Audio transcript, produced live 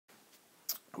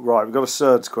Right, we've got a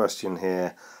surds question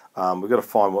here. We've got to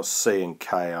find what C and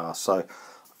K are. So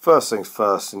first things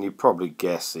first, and you probably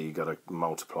guess that you've got to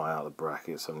multiply out the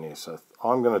brackets, haven't you? So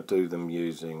I'm going to do them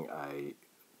using a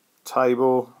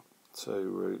table. 2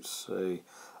 root C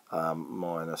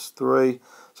minus 3.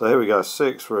 So here we go,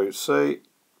 6 root C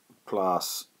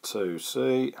plus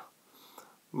 2C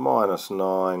minus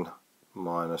 9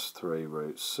 minus 3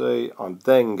 root C. I'm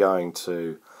then going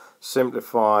to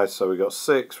simplify, so we've got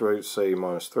 6 root C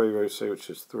minus 3 root C, which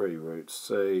is 3 root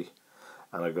C,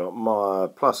 and I've got my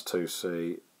plus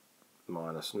 2C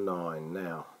minus 9.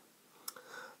 Now,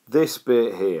 this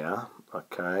bit here,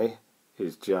 okay,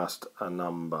 is just a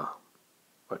number,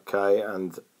 okay,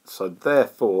 and so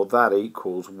therefore that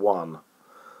equals 1,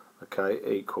 okay,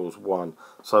 equals 1.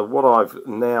 So what I've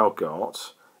now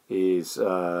got is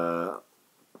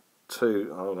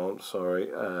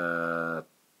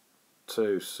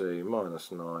 2C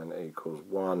minus 9 equals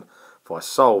 1. If I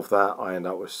solve that, I end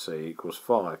up with C equals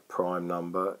 5. Prime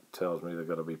number tells me they've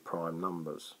got to be prime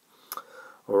numbers.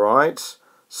 Alright,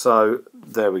 so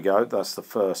there we go, that's the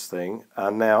first thing.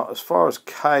 And now as far as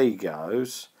K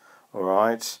goes,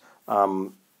 alright,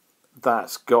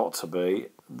 that's got to be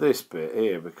this bit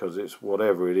here, because it's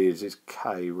whatever it is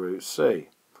K root C.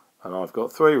 And I've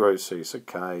got 3 root C, so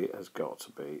K has got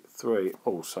to be 3,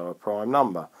 also a prime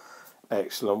number.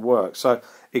 Excellent work. So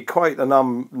equate the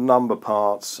number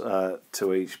parts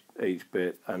to each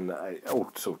bit, and it all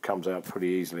sort of comes out pretty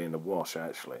easily in the wash,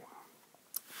 actually.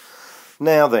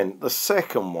 Now then, the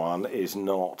second one is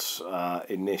not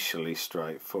initially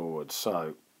straightforward.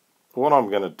 So what I'm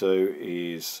going to do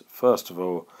is, first of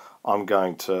all, I'm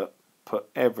going to put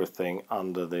everything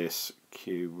under this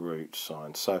cube root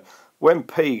sign. So when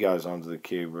P goes under the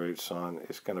cube root sign,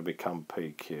 it's going to become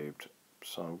P cubed.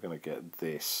 So I'm going to get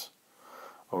this.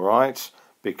 Alright,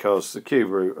 because the cube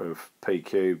root of P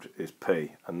cubed is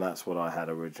P, and that's what I had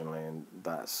originally, and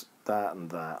that and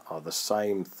that are the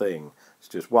same thing. It's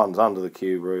just one's under the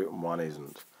cube root and one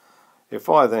isn't. If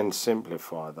I then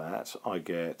simplify that, I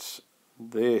get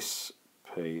this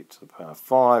P to the power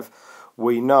 5.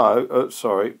 We know,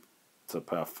 to the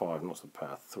power 5, not to the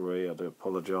power 3, I do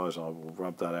apologise, I will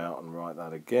rub that out and write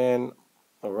that again.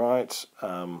 Alright,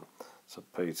 so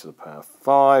P to the power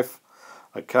 5,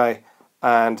 okay,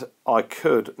 and I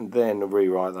could then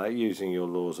rewrite that using your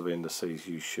laws of indices.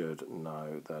 You should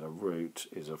know that a root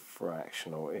is a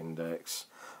fractional index,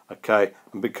 okay,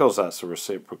 and because that's a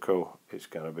reciprocal, it's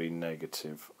going to be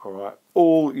negative. Alright,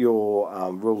 all your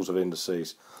rules of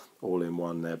indices all in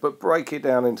one there, but break it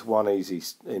down into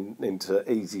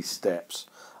into easy steps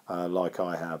like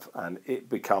I have, and it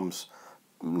becomes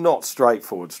not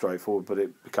straightforward, but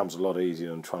it becomes a lot easier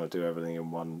than trying to do everything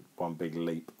in one big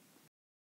leap.